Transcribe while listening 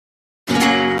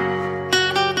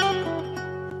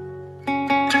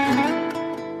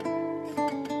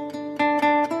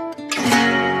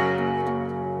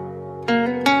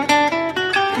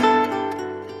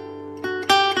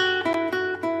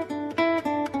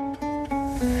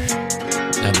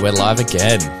And we're live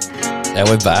again. And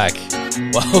we're back.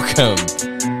 Welcome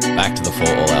back to the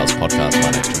For All Hours podcast. My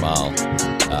name's Jamal.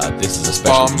 This is a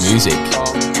special music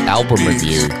album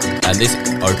review. And this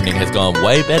opening has gone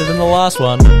way better than the last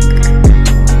one.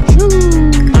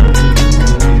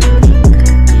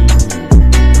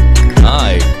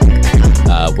 Hi.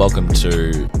 Welcome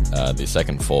to the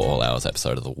second For All Hours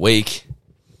episode of the week.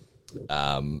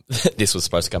 This was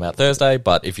supposed to come out Thursday,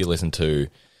 but if you listen to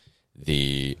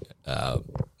the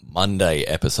Monday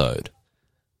episode,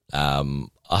 I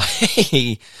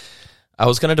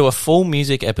was going to do a full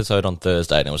music episode on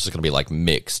Thursday, and it was just going to be like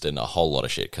mixed and a whole lot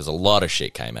of shit because a lot of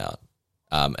shit came out.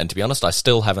 And to be honest, I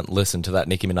still haven't listened to that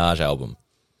Nicki Minaj album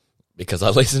because I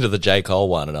listened to the J. Cole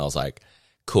one and I was like,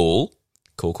 cool,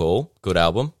 good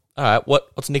album. All right,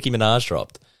 what's Nicki Minaj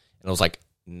dropped? And it was like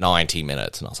 90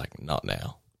 minutes, and I was like, not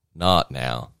now.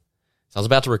 So I was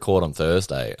about to record on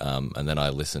Thursday, and then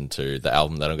I listened to the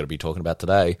album that I'm going to be talking about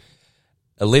today,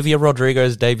 Olivia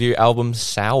Rodrigo's debut album,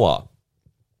 Sour.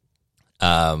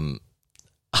 As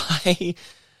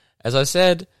I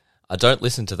said, I don't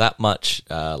listen to that much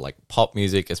like pop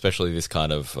music, especially this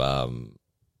kind of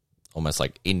almost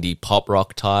like indie pop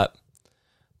rock type.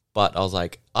 But I was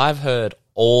like, I've heard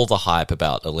all the hype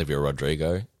about Olivia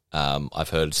Rodrigo. I've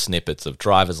heard snippets of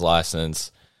Driver's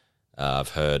License. I've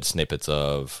heard snippets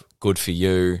of Good For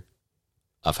You.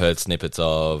 I've heard snippets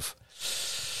of...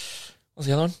 what's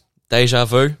the other one? Deja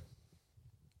Vu.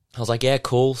 I was like, yeah,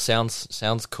 cool. Sounds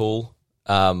cool.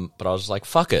 But I was just like,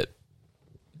 fuck it.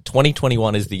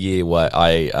 2021 is the year where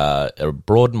I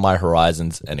broaden my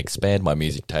horizons and expand my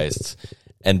music tastes.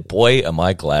 And boy, am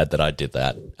I glad that I did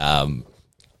that. I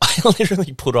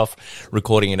literally put off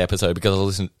recording an episode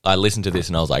because I listened to this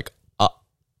and I was like,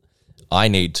 I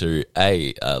need to,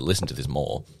 listen to this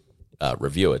more,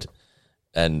 review it,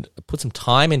 and put some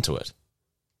time into it.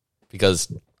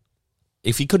 Because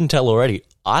if you couldn't tell already,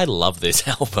 I love this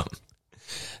album.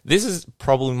 This is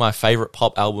probably my favorite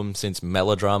pop album since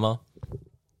Melodrama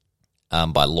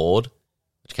by Lorde,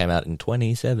 which came out in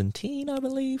 2017, I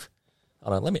believe.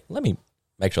 Hold on, let me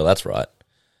make sure that's right.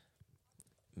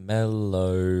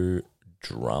 Melodrama.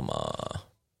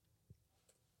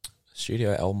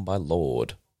 Studio album by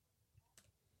Lorde.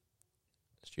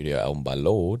 Studio album by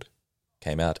Lorde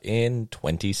came out in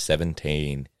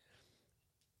 2017.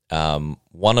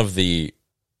 One of the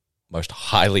most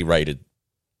highly rated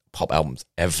pop albums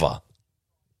ever.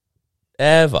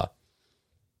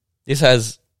 This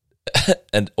has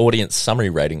an audience summary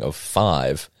rating of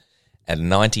 5 and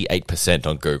 98%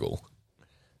 on Google.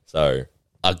 So,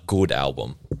 a good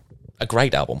album. A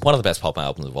great album. One of the best pop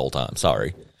albums of all time.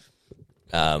 Sorry.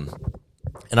 And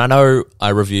I know I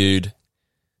reviewed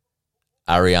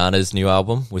Ariana's new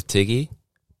album with Tiggy,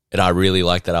 and I really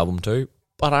like that album too,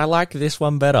 but I like this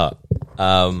one better.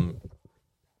 So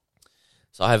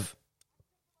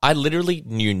I literally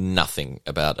knew nothing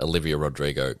about Olivia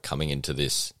Rodrigo coming into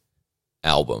this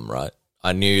album, right?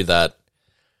 I knew that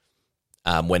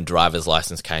when Driver's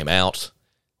License came out,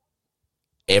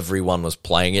 everyone was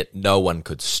playing it. No one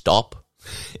could stop.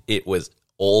 It was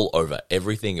all over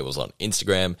everything. It was on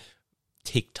Instagram,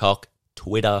 TikTok,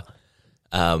 Twitter.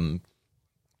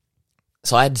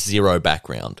 So I had zero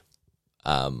background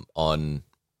on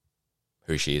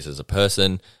who she is as a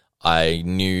person. I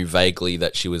knew vaguely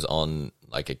that she was on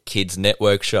like a kids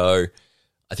network show.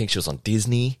 I think she was on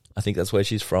Disney. I think that's where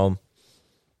she's from.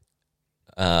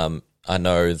 I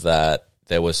know that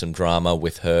there was some drama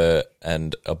with her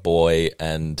and a boy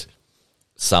and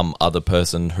some other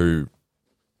person who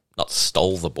not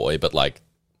stole the boy, but like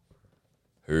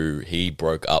who he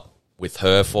broke up with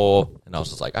her for, and I was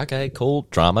just like, okay, cool,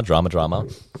 drama.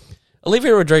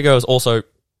 Olivia Rodrigo is also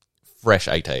fresh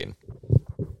 18.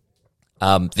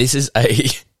 This is a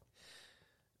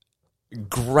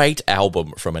great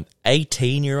album from an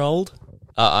 18-year-old.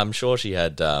 I'm sure she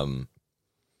had a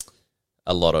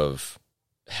lot of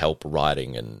help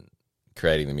writing and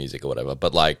creating the music or whatever,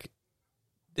 but like,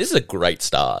 this is a great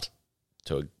start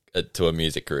to a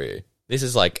music career. This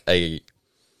is like a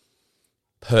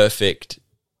perfect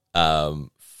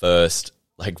first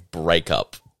like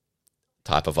breakup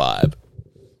type of vibe.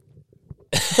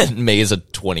 And me as a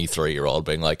 23-year-old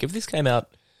being like, if this came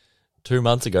out 2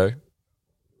 months ago,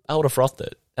 I would have frothed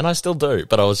it. And I still do,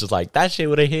 but I was just like, that shit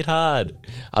would have hit hard.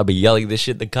 I'd be yelling this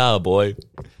shit in the car, boy.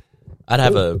 I'd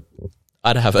have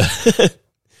I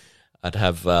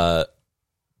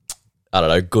don't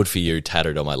know, Good For You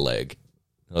tattooed on my leg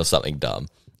or something dumb.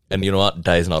 And you know what?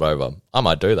 Day's not over. I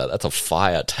might do that. That's a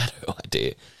fire tattoo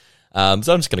idea. So I'm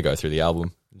just going to go through the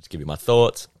album, just give you my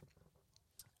thoughts.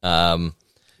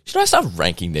 Should I start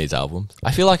ranking these albums?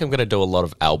 I feel like I'm going to do a lot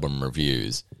of album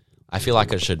reviews. I feel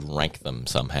like I should rank them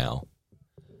somehow.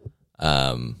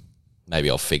 Maybe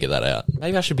I'll figure that out.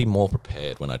 Maybe I should be more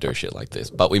prepared when I do shit like this.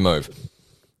 But we move.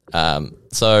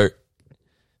 So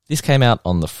this came out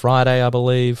on the Friday, I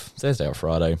believe. Thursday or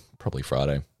Friday. Probably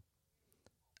Friday.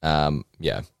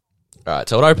 Yeah. All right,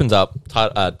 so it opens up,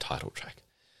 title track.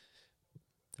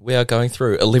 We are going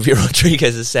through Olivia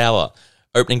Rodrigo's Sour.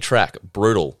 Opening track,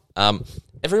 Brutal.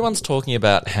 Everyone's talking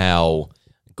about how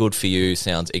Good For You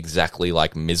sounds exactly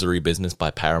like Misery Business by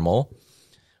Paramore.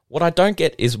 What I don't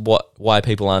get is why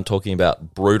people aren't talking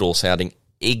about Brutal sounding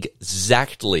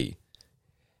exactly.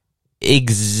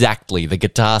 The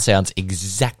guitar sounds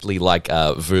exactly like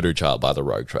Voodoo Child by the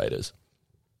Rogue Traders.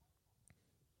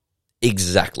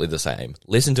 Exactly the same.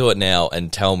 Listen to it now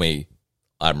and tell me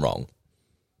I'm wrong.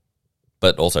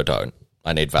 But also don't.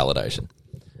 I need validation.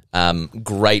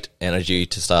 Great energy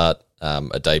to start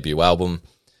a debut album.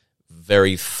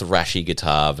 Very thrashy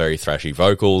guitar, very thrashy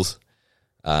vocals.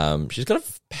 She's got a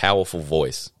powerful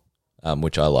voice,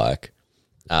 which I like.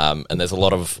 And there's a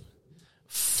lot of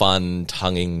fun,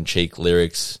 tongue-in-cheek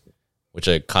lyrics, which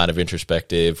are kind of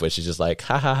introspective, where she's just like,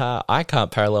 ha ha ha, I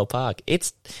can't parallel park.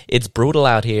 It's brutal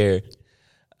out here.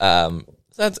 So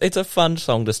it's a fun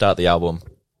song to start the album.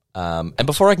 And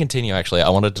before I continue, actually, I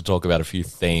wanted to talk about a few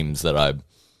themes that I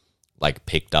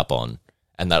picked up on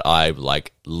and that I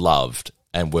loved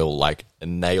and will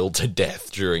nail to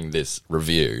death during this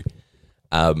review.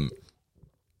 The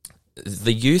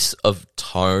use of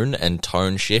tone and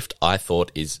tone shift I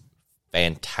thought is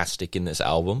fantastic in this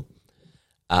album.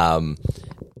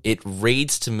 It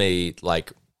reads to me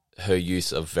like her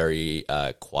use of very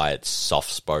quiet,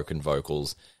 soft-spoken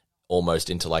vocals almost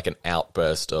into an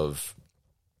outburst of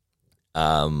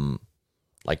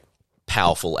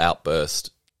powerful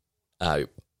outburst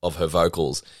of her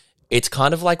vocals. It's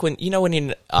kind of like when you're in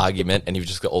an argument and you've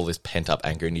just got all this pent-up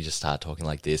anger and you just start talking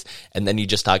like this and then you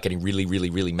just start getting really, really,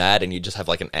 really mad and you just have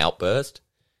an outburst.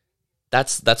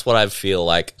 That's what I feel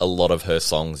like a lot of her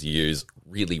songs use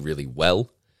really, really well.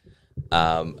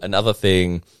 Another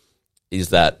thing is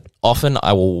that often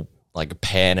I will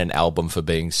pan an album for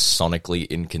being sonically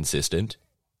inconsistent.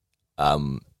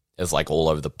 It's all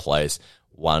over the place.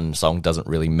 One song doesn't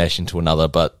really mesh into another,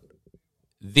 but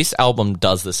this album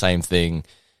does the same thing,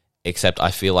 except I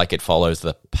feel like it follows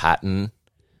the pattern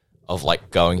of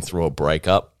going through a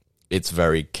breakup. It's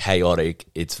very chaotic.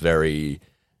 It's very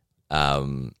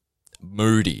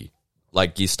moody.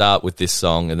 You start with this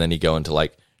song and then you go into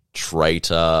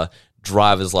Traitor,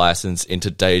 Driver's License,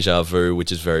 into Deja Vu,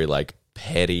 which is very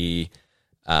petty.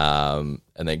 And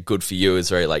then Good For You is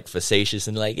very facetious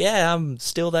and yeah, I'm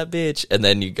still that bitch. And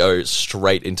then you go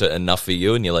straight into Enough For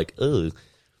You and you're like, ugh,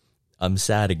 I'm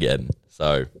sad again.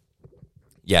 So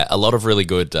yeah, a lot of really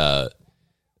good, I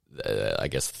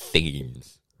guess,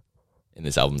 themes in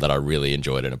this album that I really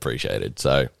enjoyed and appreciated.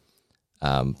 So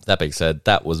that being said,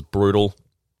 that was Brutal.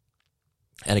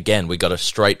 And again, we got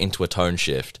straight into a tone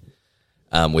shift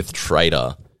with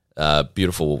Traitor.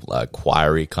 Beautiful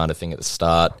choiry kind of thing at the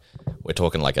start. We're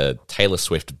talking a Taylor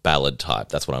Swift ballad type.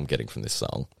 That's what I'm getting from this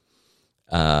song.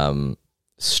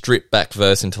 Stripped back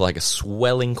verse into a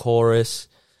swelling chorus.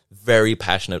 Very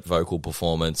passionate vocal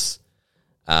performance.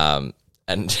 And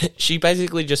she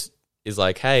basically just is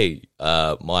like, hey,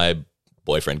 my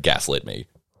boyfriend gaslit me.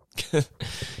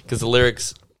 Because the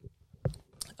lyrics,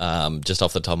 just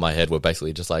off the top of my head, were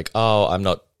basically just oh, I'm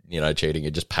not, cheating,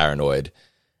 you're just paranoid.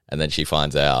 And then she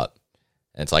finds out.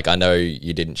 And it's I know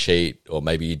you didn't cheat, or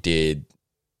maybe you did,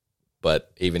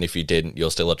 but even if you didn't, you're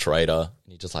still a traitor.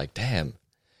 And you're just damn.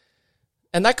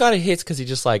 And that kind of hits because you're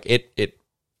just it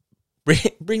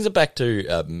brings it back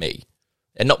to me.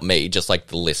 And not me, just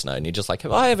the listener. And you're just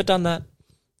have I ever done that?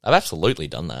 I've absolutely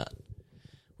done that.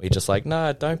 Where you're just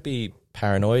no, don't be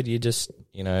paranoid. You're just,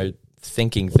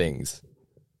 thinking things.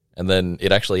 And then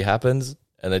it actually happens,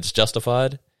 and it's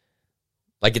justified.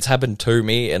 It's happened to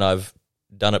me, and I've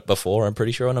done it before, I'm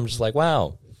pretty sure. And I'm just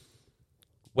wow.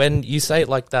 When you say it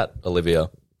like that, Olivia,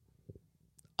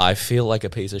 I feel like a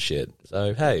piece of shit.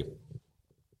 So, hey,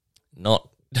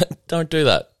 don't do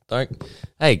that.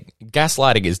 Hey,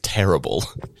 gaslighting is terrible.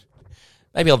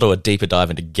 Maybe I'll do a deeper dive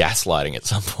into gaslighting at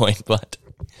some point, but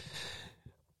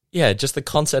yeah, just the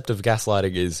concept of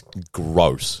gaslighting is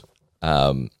gross.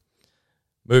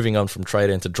 Moving on from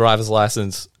Traitor into Driver's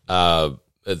License, the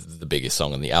biggest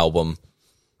song on the album.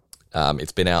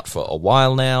 It's been out for a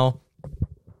while now,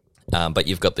 but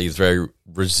you've got these very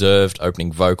reserved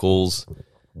opening vocals,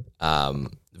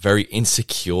 very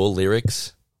insecure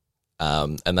lyrics.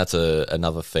 And that's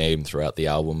another theme throughout the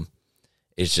album,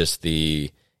 is just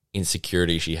the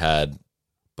insecurity she had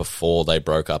before they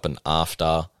broke up and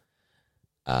after.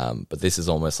 But this is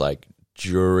almost like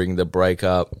during the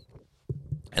breakup.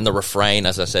 And the refrain,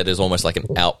 as I said, is almost like an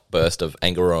outburst of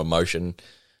anger or emotion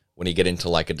when you get into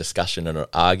like a discussion and an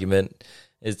argument.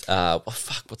 Is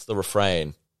what's the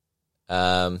refrain?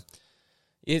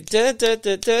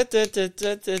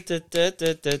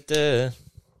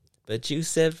 But you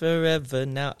said forever,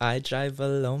 now I drive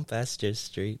alone past your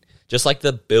street. Just like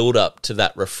the build up to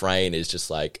that refrain is just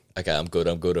like, okay, I'm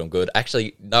good.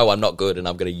 Actually, no, I'm not good, and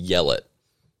I'm going to yell it.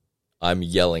 I'm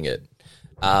yelling it.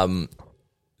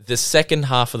 The second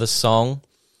half of the song,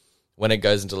 when it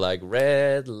goes into like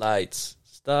red lights,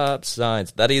 stop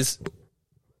signs, that is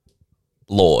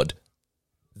Lorde.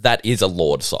 That is a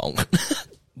Lorde song.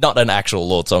 Not an actual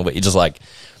Lorde song, but you're just like,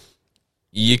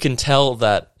 you can tell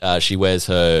that she wears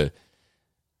her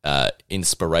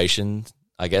inspiration,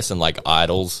 I guess, and like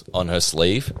idols on her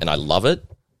sleeve, and I love it.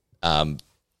 A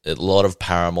lot of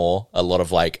Paramore, a lot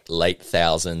of like late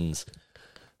thousands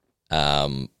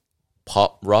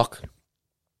pop rock,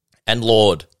 and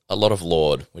Lorde, a lot of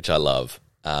Lorde, which I love.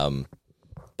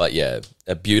 But yeah,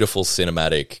 a beautiful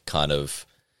cinematic kind of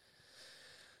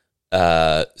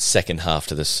second half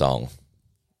to this song.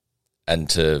 And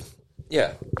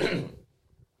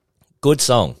good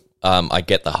song. I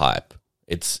get the hype.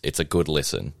 It's a good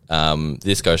listen.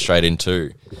 This goes straight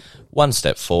into 1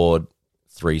 step forward,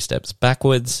 3 steps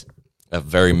backwards. A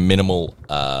very minimal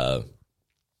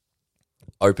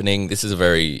opening. This is a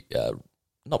very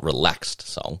not relaxed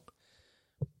song,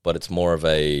 but it's more of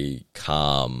a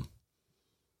calm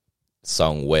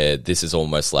song where this is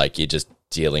almost like you're just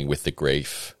dealing with the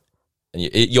grief, and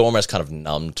you're almost kind of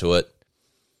numb to it.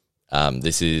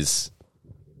 This is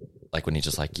like when you're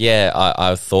just like, yeah,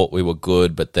 I thought we were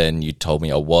good, but then you told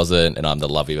me I wasn't, and I'm the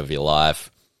love of your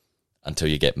life, until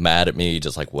you get mad at me,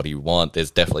 just like, what do you want?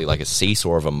 There's definitely like a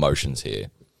seesaw of emotions here.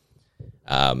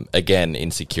 Again,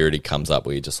 insecurity comes up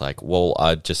where you're just like, well,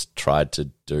 I just tried to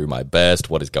do my best.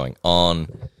 What is going on?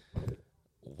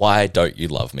 Why don't you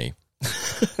love me?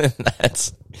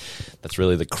 That's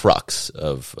really the crux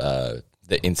of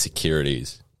the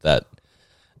insecurities that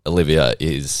Olivia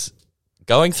is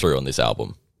going through on this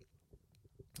album.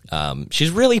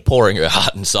 She's really pouring her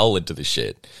heart and soul into this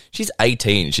shit. She's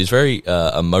 18. She's very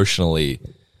emotionally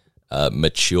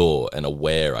mature and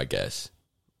aware, I guess.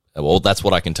 Well, that's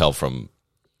what I can tell from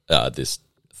this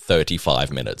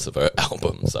 35 minutes of her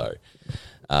album. So,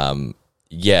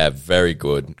 yeah, very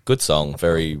good. Good song,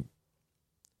 very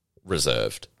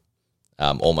reserved.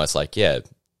 Almost like, yeah,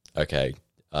 okay,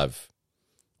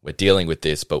 we're dealing with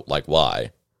this, but like,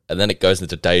 why? And then it goes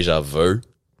into Deja Vu,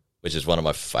 which is one of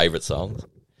my favorite songs.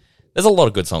 There's a lot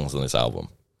of good songs on this album.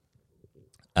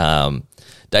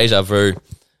 Deja Vu,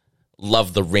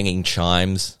 love the ringing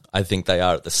chimes. I think they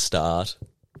are at the start.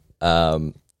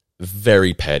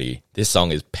 Very petty. This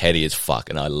song is petty as fuck,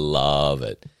 and I love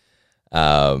it.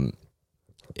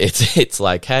 It's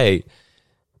like, hey,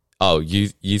 oh,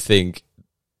 you think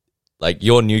like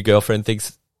your new girlfriend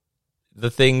thinks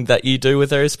the thing that you do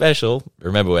with her is special.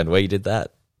 Remember when we did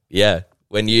that? Yeah,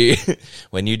 when you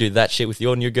do that shit with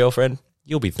your new girlfriend,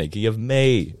 you'll be thinking of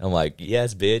me. I'm like,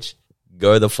 yes, bitch,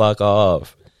 go the fuck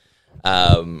off.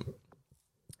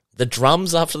 The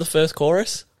drums after the first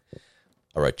chorus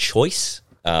are a choice,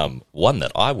 one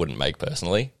that I wouldn't make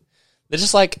personally. They're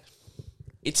just like,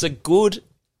 it's a good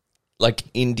like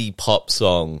indie pop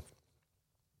song,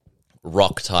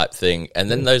 rock type thing,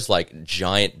 and then those like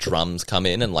giant drums come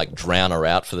in and like drown her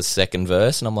out for the second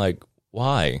verse, and I'm like,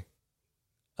 why?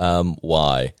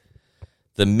 Why?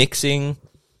 The mixing,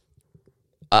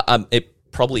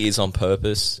 it probably is on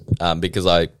purpose, because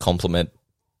I compliment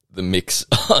the mix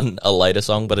on a later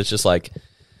song, but it's just like,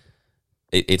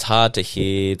 it's hard to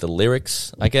hear the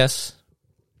lyrics, I guess,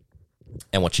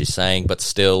 and what she's saying, but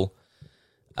still,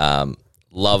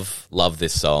 love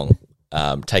this song.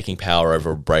 Taking power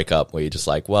over a breakup where you're just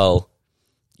like, well,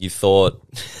 you thought,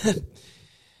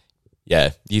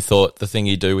 yeah, you thought the thing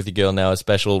you do with your girl now is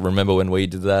special. Remember when we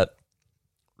did that?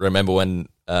 Remember when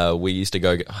we used to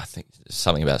go, I think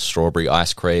something about strawberry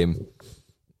ice cream,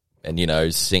 and, you know,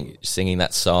 singing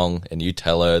that song, and you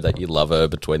tell her that you love her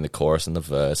between the chorus and the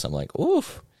verse. I'm like,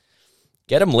 oof,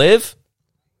 get him, Liv.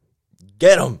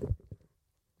 Get him.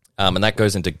 And that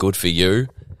goes into Good For You.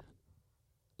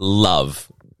 Love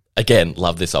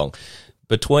this song.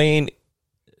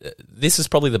 This is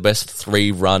probably the best three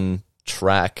song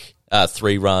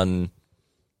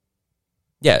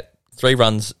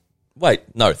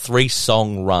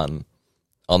run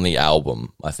on the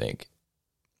album, I think.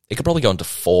 It could probably go into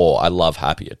 4. I love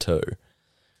Happier too.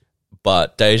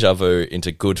 But Deja Vu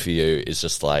into Good For You is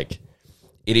just like,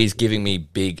 it is giving me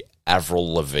big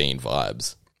Avril Lavigne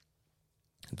vibes.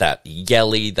 That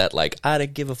yelly, that like, I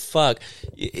don't give a fuck.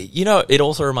 You know, it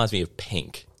also reminds me of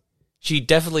Pink. She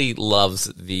definitely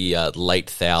loves the late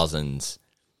thousands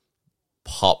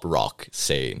pop rock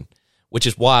scene, which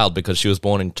is wild because she was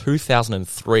born in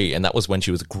 2003 and that was when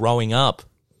she was growing up.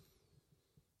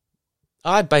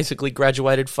 I basically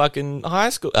graduated fucking high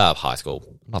school,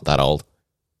 not that old,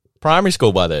 primary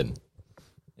school by then.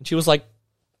 And she was like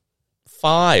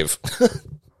 5,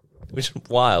 which is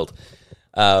wild.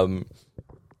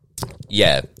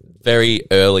 Yeah, very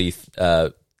early,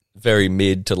 very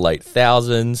mid to late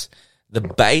thousands. The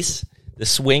bass, the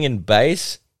swing and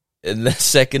bass in the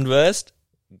second verse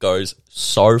goes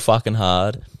so fucking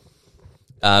hard.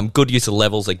 Good use of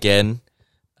levels again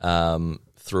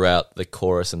throughout the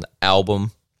chorus and the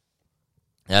album.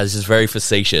 Now, this is very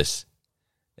facetious.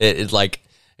 It's like,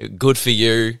 good for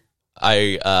you.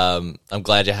 I'm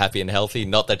glad you're happy and healthy.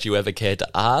 Not that you ever cared to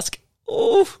ask.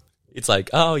 Oh, it's like,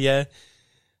 oh yeah,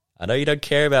 I know you don't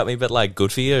care about me, but like,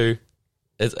 good for you.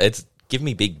 It's give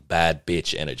me big bad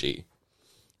bitch energy.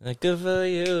 Like, good for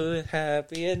you,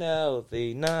 happy and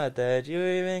healthy. Not that you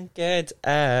even cared to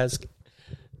ask.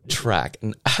 Track,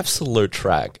 an absolute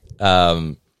track.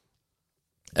 A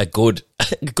good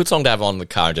song to have on in the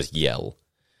car and just yell.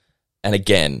 And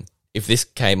again, if this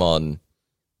came out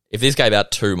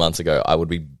 2 months ago, I would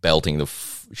be belting the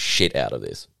shit out of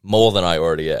this more than I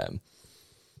already am.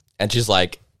 And she's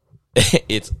like,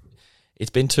 it's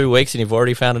been 2 weeks and you've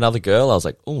already found another girl. I was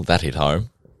like, oh, that hit home.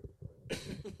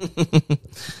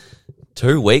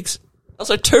 2 weeks?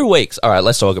 Also 2 weeks. All right,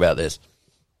 let's talk about this.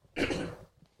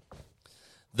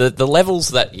 The levels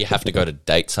that you have to go to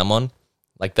date someone,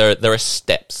 like there are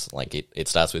steps. Like it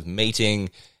starts with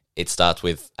meeting, it starts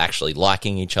with actually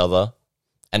liking each other,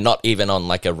 and not even on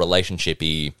like a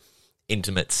relationship-y,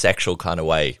 intimate, sexual kind of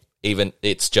way. Even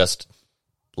it's just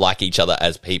like each other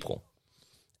as people.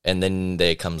 And then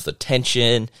there comes the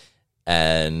tension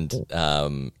and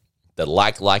the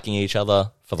liking each other,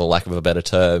 for the lack of a better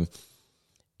term,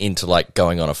 into like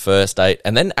going on a first date,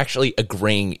 and then actually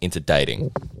agreeing into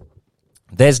dating.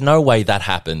 There's no way that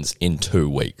happens in 2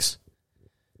 weeks.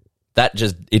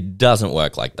 It doesn't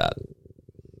work like that.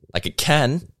 Like it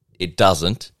can, it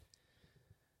doesn't.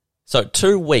 So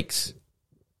 2 weeks,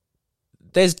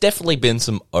 there's definitely been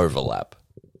some overlap.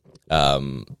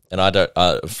 And I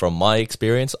don't, from my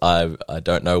experience, I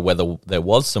don't know whether there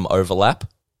was some overlap.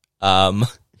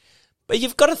 But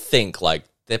you've got to think like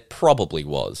there probably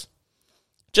was,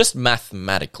 just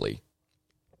mathematically.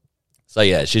 So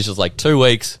yeah, she's just like 2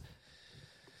 weeks.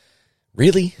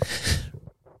 Really?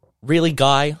 Really,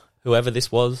 guy? Whoever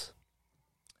this was?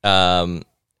 A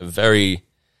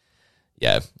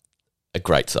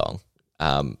great song.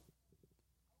 And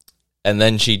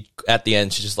then at the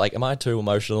end, she's just like, am I too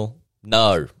emotional?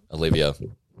 No, Olivia,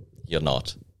 you're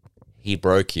not. He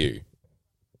broke you.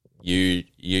 You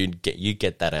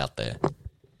get that out there.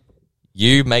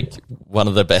 You make one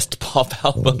of the best pop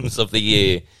albums of the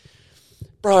year.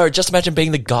 Bro, just imagine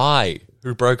being the guy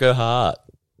who broke her heart.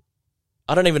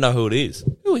 I don't even know who it is.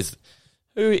 Who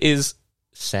is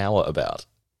sour about?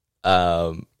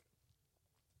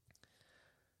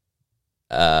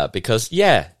 Because,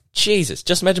 yeah, Jesus,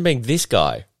 just imagine being this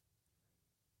guy.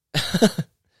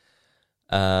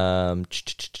 Here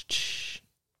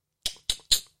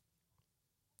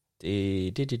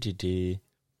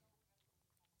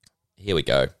we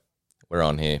go. We're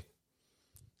on here.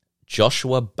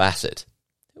 Joshua Bassett.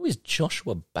 Who is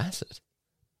Joshua Bassett?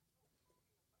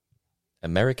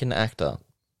 American actor.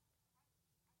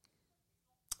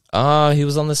 He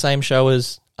was on the same show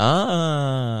as...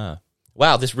 Wow,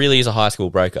 this really is a high school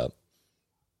breakup.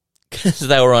 Because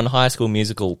they were on High School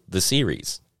Musical, the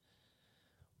series.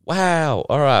 Wow,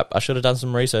 all right. I should have done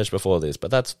some research before this,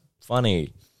 but that's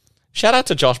funny. Shout out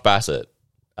to Josh Bassett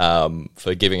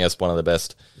for giving us one of the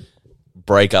best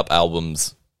breakup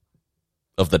albums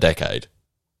of the decade.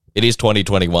 It is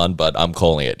 2021, but I'm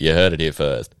calling it. You heard it here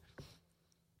first.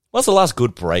 What's the last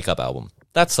good breakup album?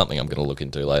 That's something I'm going to look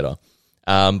into later.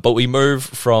 But we move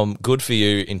from Good For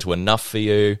You into Enough For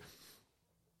You.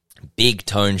 Big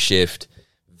tone shift.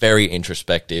 Very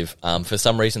introspective. For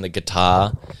some reason, the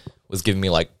guitar was giving me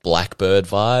like Blackbird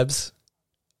vibes.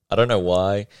 I don't know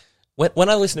why. When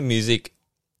I listen to music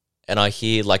and I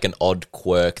hear like an odd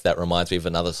quirk that reminds me of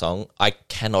another song, I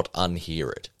cannot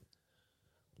unhear it.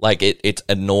 Like it's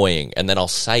annoying. And then I'll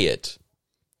say it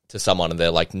to someone and they're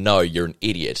like, no, you're an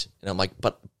idiot. And I'm like,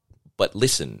 but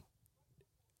listen,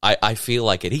 I feel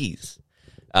like it is.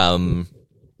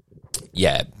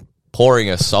 Yeah, pouring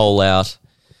a soul out.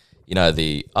 You know,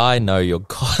 I know you're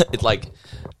God. It's like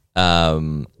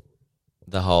the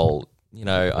whole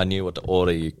I knew what to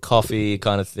order you coffee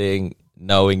kind of thing,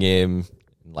 knowing him,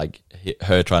 like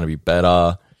her trying to be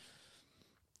better.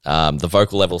 The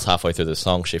vocal levels halfway through the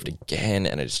song shift again,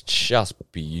 and it's just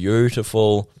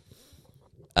beautiful.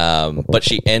 But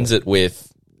she ends it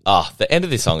with, the end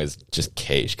of this song is just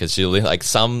quiche, because she'll like,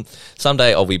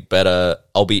 someday I'll be better,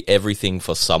 I'll be everything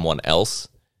for someone else.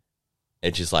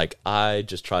 And she's like, I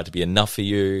just tried to be enough for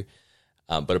you.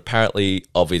 But apparently,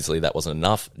 obviously, that wasn't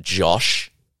enough.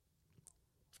 Josh.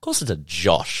 Of course it's a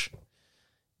Josh.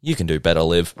 You can do better,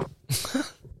 Liv.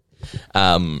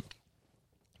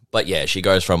 But yeah, she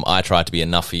goes from, I tried to be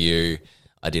enough for you,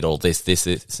 I did all this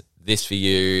for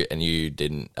you, and you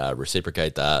didn't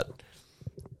reciprocate that.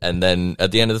 And then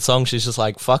at the end of the song, she's just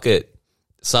like, fuck it.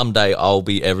 Someday I'll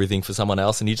be everything for someone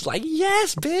else. And you're just like,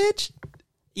 yes, bitch.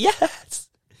 Yes.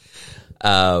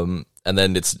 And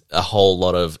then it's a whole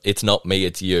lot of, it's not me,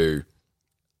 it's you.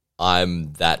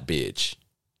 I'm that bitch.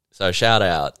 So shout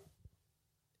out.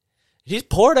 She's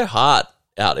poured her heart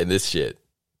out in this shit.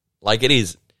 Like,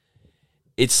 it's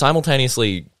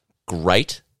simultaneously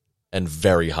great and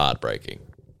very heartbreaking.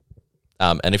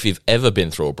 And if you've ever been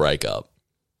through a breakup,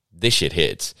 this shit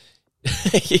hits.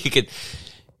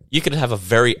 you could have a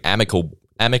very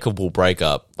amicable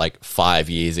breakup like 5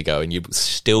 years ago, and you'd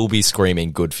still be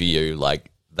screaming good for you, like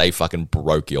they fucking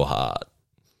broke your heart.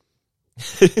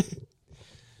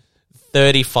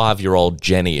 35-year-old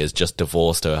Jenny has just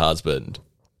divorced her husband,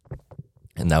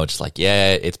 and they were just like,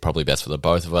 yeah, it's probably best for the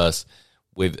both of us.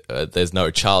 With there's no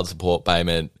child support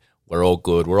payment, we're all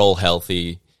good, we're all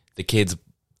healthy,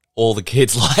 all the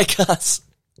kids like us.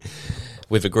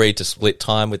 We've agreed to split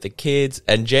time with the kids,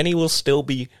 and Jenny will still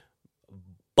be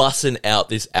bussing out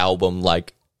this album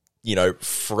like,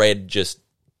 Fred just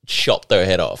chopped her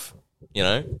head off,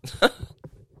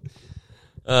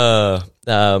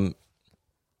 And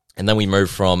then we move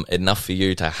from Enough for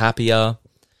You to Happier.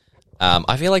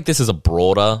 I feel like this is a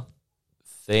broader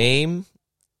theme.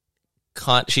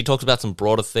 She talks about some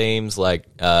broader themes, like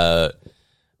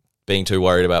being too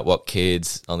worried about what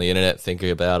kids on the internet think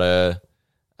about her.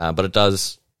 But it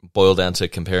does boil down to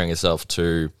comparing herself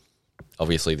to,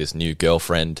 obviously, this new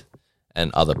girlfriend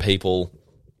and other people.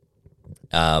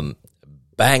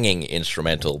 Banging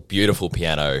instrumental, beautiful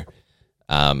piano,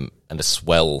 and a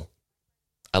swell.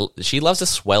 She loves a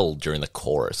swell during the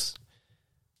chorus.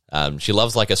 She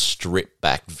loves like a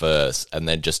stripped-back verse and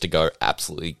then just to go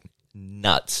absolutely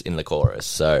nuts in the chorus.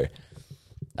 So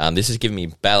this is giving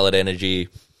me ballad energy.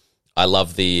 I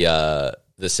love the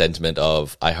sentiment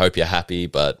of, I hope you're happy,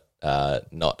 but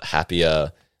not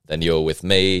happier than you're with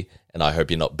me, and I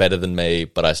hope you're not better than me,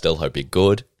 but I still hope you're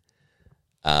good.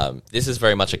 This is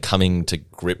very much a coming to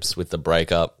grips with the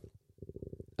breakup,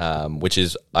 which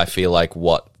is, I feel like,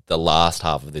 what the last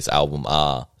half of this album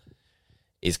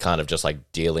is kind of just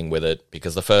like dealing with it,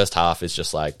 because the first half is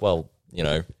just like, well,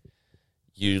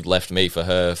 you left me for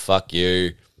her, fuck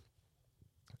you.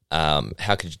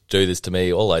 How could you do this to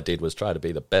me? All I did was try to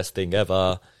be the best thing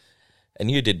ever, and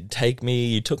you didn't take me,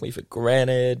 you took me for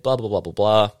granted, blah, blah, blah, blah,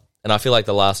 blah. And I feel like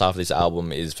the last half of this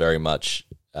album is very much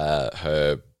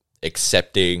her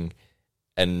accepting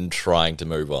and trying to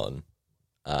move on,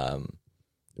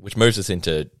 which moves us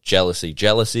into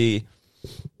Jealousy.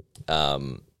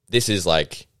 This is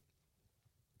like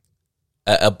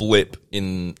a blip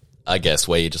in, I guess,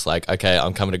 where you're just like, okay,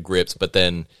 I'm coming to grips, but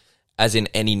then, as in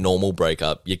any normal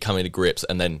breakup, you're coming to grips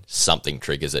and then something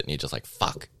triggers it and you're just like,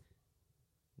 fuck.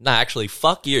 Nah, actually,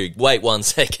 fuck you. Wait 1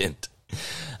 second.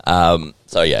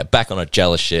 So yeah, back on a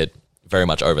jealous shit, very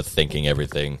much overthinking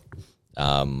everything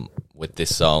with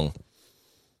this song.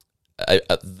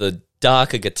 The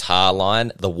darker guitar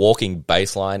line, the walking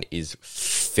bass line is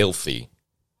filthy.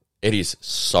 It is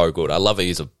so good. I love the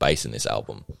use of bass in this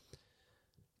album.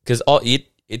 Because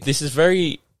this is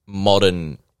very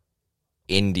modern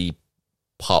indie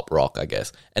pop rock, I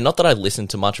guess. And not that I listen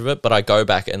to much of it, but I go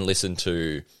back and listen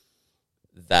to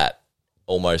that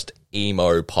almost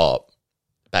emo pop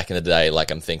back in the day.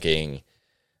 Like, I'm thinking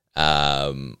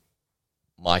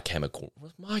My Chemical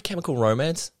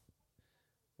Romance?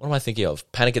 What am I thinking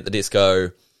of? Panic at the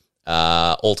Disco,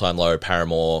 All Time Low,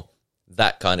 Paramore,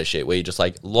 that kind of shit, where you just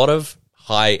like a lot of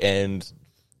high-end,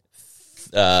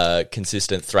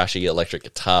 consistent, thrashy electric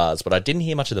guitars, but I didn't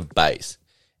hear much of the bass.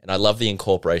 And I love the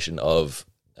incorporation of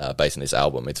bass in this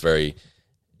album. It's very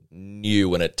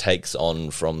new, and it takes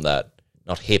on from that,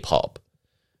 not hip-hop,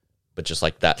 but just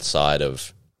like that side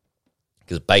of,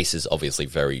 because bass is obviously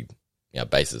very,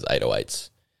 bass is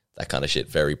 808s, that kind of shit,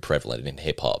 very prevalent in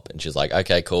hip-hop. And she's like,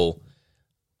 okay, cool,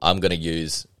 I'm going to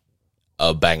use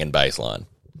a banging bass line.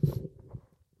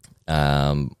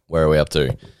 Where are we up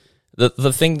to?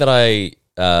 The thing that I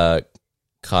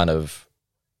kind of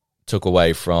took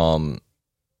away from,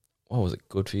 what was it,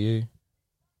 Good For You?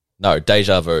 No,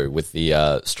 Deja Vu with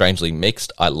the strangely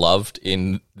mixed I loved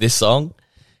in this song,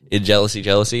 in Jealousy,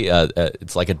 Jealousy.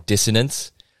 It's like a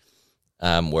dissonance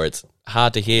where it's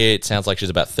hard to hear. It sounds like she's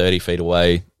about 30 feet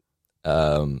away,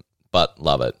 but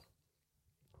love it.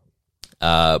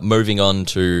 Moving on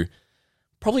to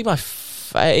probably my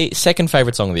second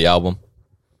favorite song of the album,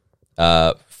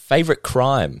 Favorite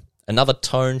Crime, another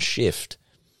tone shift.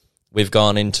 We've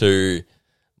gone into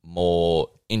more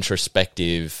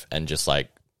introspective and just like,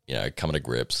 you know, coming to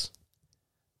grips.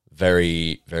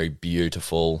 Very, very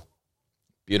beautiful,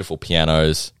 beautiful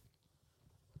pianos.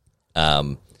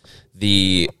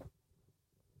 The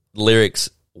lyrics,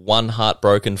 one heart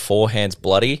broken, four hands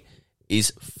bloody,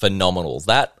 is phenomenal.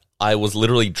 That, I was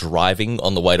literally driving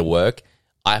on the way to work.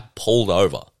 I pulled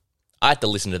over. I had to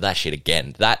listen to that shit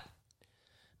again.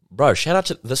 Bro, shout out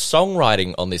to the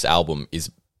songwriting on this album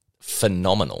is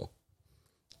phenomenal.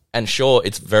 And sure,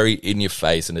 it's very in your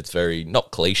face and it's very,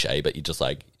 not cliche, but you're just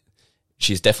like,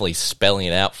 she's definitely spelling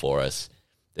it out for us.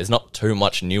 There's not too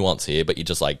much nuance here, but you're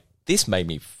just like, this made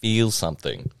me feel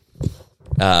something.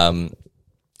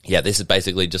 Yeah, this is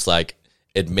basically just like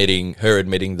admitting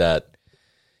that,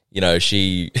 you know,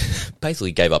 she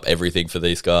basically gave up everything for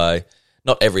this guy.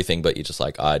 Not everything, but you're just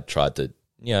like, I tried to,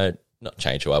 you know, not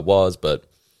change who I was, but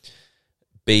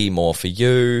be more for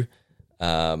you.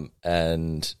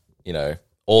 And, you know,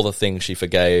 all the things she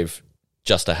forgave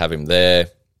just to have him there.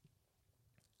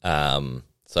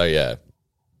 So yeah,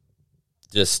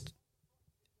 just,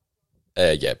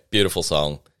 yeah, beautiful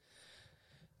song.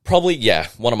 Probably, yeah,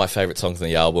 one of my favorite songs in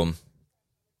the album.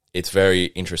 It's very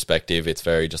introspective. It's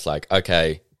very just like,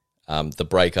 okay, the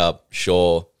breakup,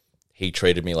 sure, he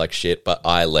treated me like shit, but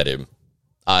I let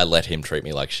him treat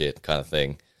me like shit kind of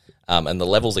thing. And the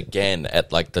levels again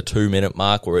at like the 2-minute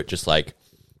mark where it just like,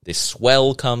 this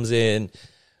swell comes in.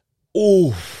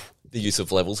 Ooh, the use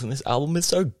of levels in this album is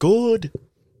so good.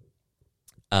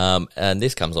 And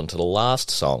this comes on to the last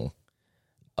song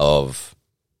of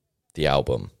the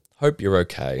album, Hope You're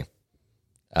Okay.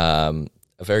 A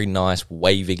very nice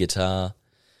wavy guitar.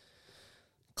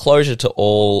 Closure to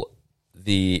all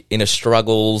the inner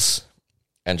struggles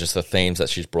and just the themes that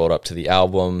she's brought up to the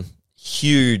album.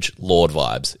 Huge Lorde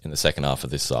vibes in the second half of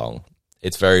this song.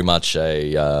 It's very much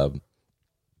a...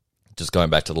 just going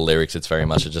back to the lyrics, it's very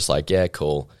much just like, yeah,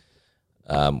 cool.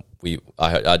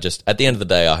 I just, at the end of the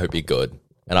day, I hope you're good.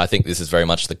 And I think this is very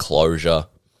much the closure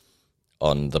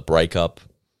on the breakup.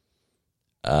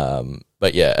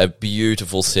 But yeah, a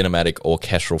beautiful cinematic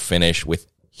orchestral finish with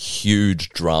huge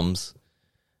drums,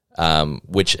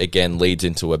 which again leads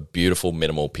into a beautiful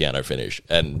minimal piano finish.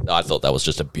 And I thought that was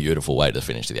just a beautiful way to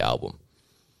finish the album.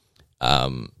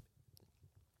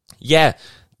 Yeah,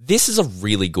 this is a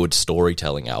really good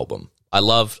storytelling album. I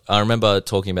remember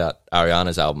talking about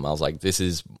Ariana's album. I was like, this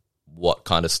is what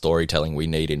kind of storytelling we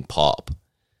need in pop.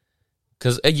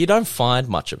 Because you don't find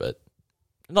much of it.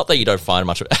 Not that you don't find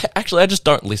much of it. Actually, I just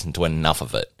don't listen to enough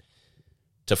of it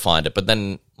to find it. But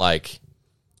then, like,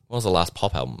 what was the last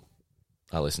pop album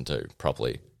I listened to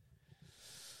properly?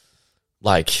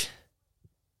 Like,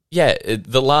 yeah,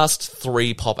 the last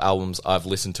 3 pop albums I've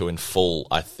listened to in full,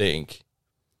 I think,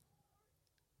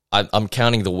 I'm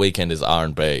counting The Weeknd as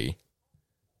R&B.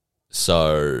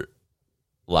 So,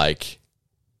 like,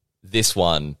 this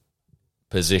one,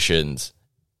 Positions,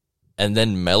 and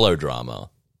then Melodrama.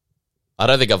 I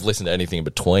don't think I've listened to anything in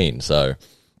between, so...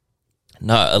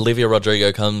 No, Olivia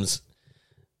Rodrigo comes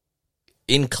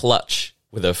in clutch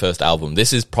with her first album.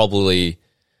 This is probably...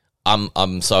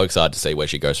 I'm so excited to see where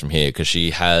she goes from here, because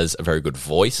she has a very good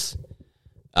voice,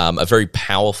 a very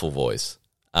powerful voice,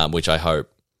 which I hope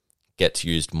gets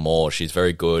used more. She's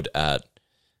very good at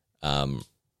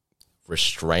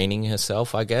restraining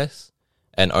herself, I guess,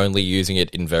 and only using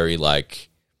it in very, like,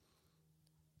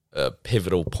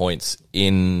 pivotal points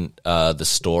in the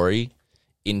story,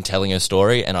 in telling her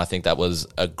story, and I think that was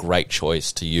a great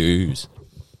choice to use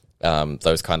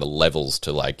those kind of levels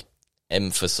to, like,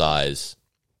 emphasize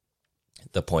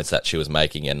the points that she was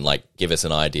making and, like, give us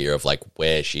an idea of, like,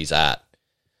 where she's at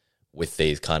with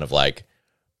these kind of, like,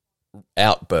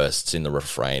 outbursts in the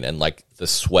refrain and, like, the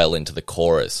swell into the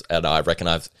chorus. And I reckon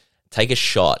I've take a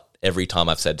shot every time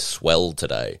I've said swell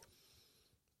today.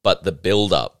 But the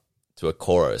build-up to a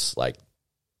chorus, like,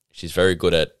 she's very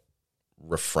good at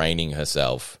refraining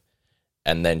herself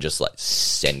and then just, like,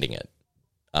 sending it.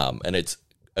 And it's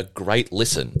a great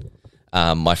listen.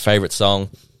 My favorite song,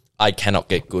 I Cannot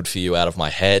Get Good For You out of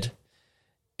my head.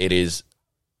 It's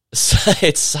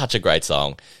such a great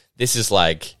song. This is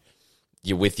like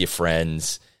you're with your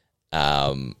friends,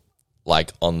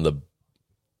 like on the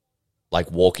like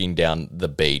walking down the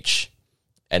beach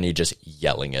and you're just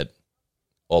yelling it.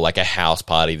 Or like a house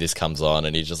party, this comes on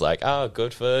and you're just like, oh,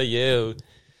 good for you.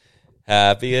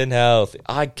 Happy and healthy.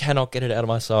 I cannot get it out of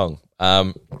my song.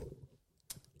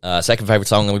 Second favorite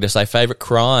song, I'm going to say favorite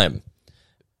crime.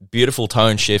 Beautiful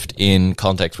tone shift in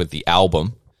context with the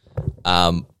album.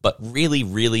 But really,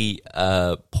 really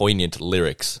poignant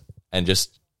lyrics and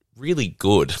just really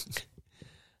good.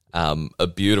 A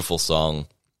beautiful song.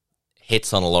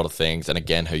 Hits on a lot of things. And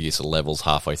again, her use of levels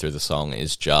halfway through the song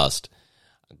is just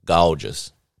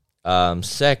gorgeous.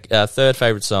 Third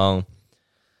favorite song.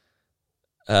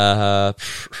 I'm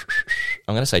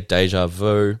going to say Deja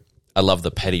Vu. I love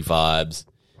the petty vibes.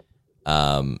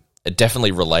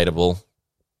 Definitely relatable.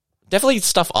 Definitely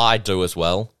stuff I do as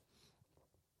well.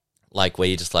 Like where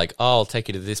you're just like, oh, I'll take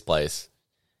you to this place.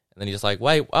 And then you're just like,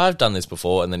 wait, I've done this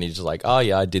before. And then you're just like, oh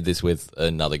yeah, I did this with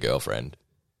another girlfriend.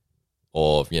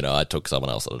 Or, you know, I took someone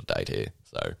else on a date here.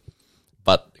 So,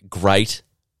 but great.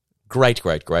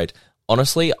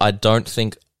 Honestly, I don't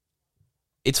think...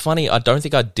 It's funny, I don't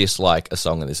think I dislike a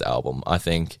song in this album. I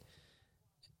think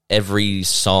every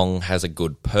song has a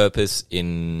good purpose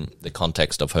in the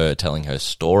context of her telling her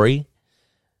story.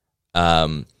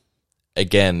 Again,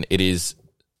 it is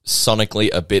sonically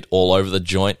a bit all over the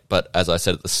joint, but as I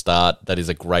said at the start, that is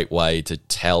a great way to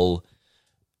tell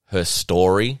her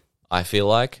story, I feel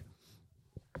like.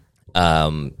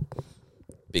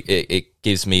 It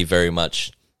gives me very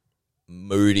much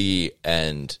moody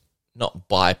and not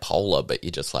bipolar, but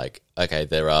you're just like, okay,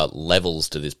 there are levels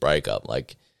to this breakup.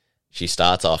 Like, she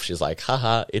starts off, she's like,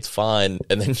 haha, it's fine.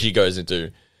 And then she goes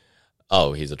into,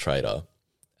 oh, he's a traitor.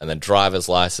 And then driver's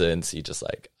license, you're just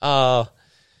like, all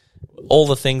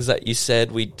the things that you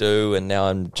said we do, and now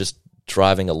I'm just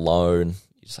driving alone.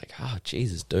 You're just like, oh,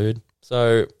 Jesus, dude.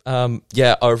 So,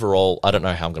 yeah, overall, I don't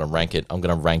know how I'm going to rank it. I'm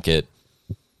going to rank it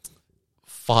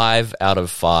 5 out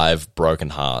of 5 broken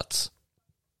hearts.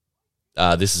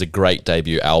 This is a great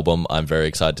debut album. I'm very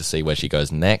excited to see where she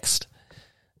goes next.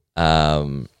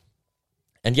 And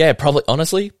yeah,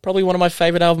 honestly, one of my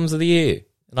favorite albums of the year.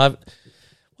 And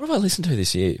what have I listened to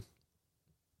this year?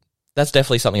 That's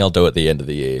definitely something I'll do at the end of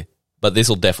the year. But this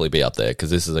will definitely be up there because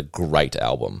this is a great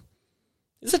album.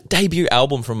 This is a debut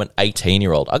album from an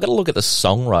 18-year-old. I got to look at the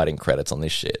songwriting credits on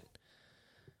this shit.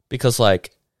 Because,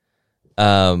 like,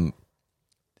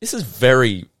 this is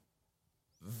very,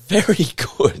 very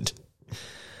good.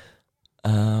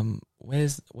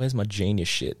 Where's my genius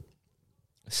shit?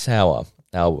 Sour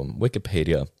album,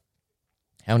 Wikipedia.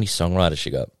 How many songwriters she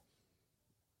got?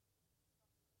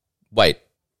 Wait,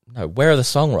 no, where are the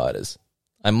songwriters?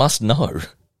 I must know.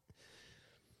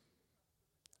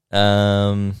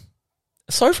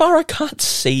 So far I can't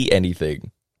see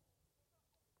anything.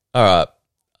 Alright,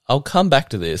 I'll come back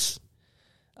to this.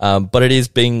 But it is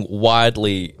being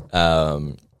widely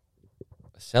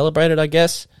celebrated, I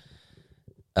guess.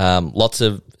 Lots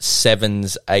of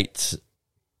 7s, 8s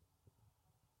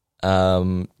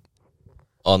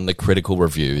on the critical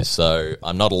reviews. So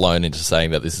I'm not alone in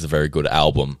saying that this is a very good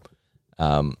album.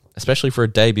 Especially for a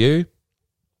debut.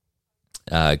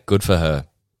 Good for her.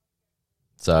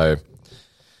 So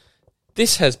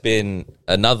this has been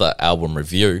another album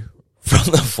review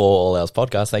from the For All Hours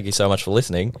podcast. Thank you so much for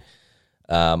listening.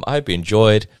 I hope you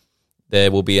enjoyed.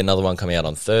 There will be another one coming out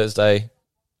on Thursday,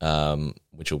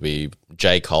 which will be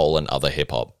J. Cole and other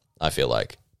hip-hop, I feel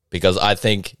like. Because I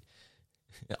think...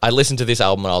 I listened to this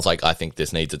album and I was like, I think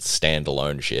this needs its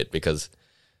standalone shit, because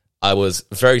I was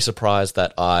very surprised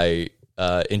that I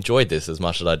enjoyed this as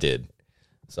much as I did.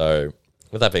 So,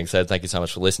 with that being said, thank you so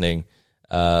much for listening.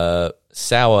 Sour,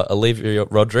 Olivia,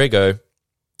 Rodrigo.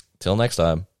 Till next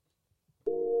time.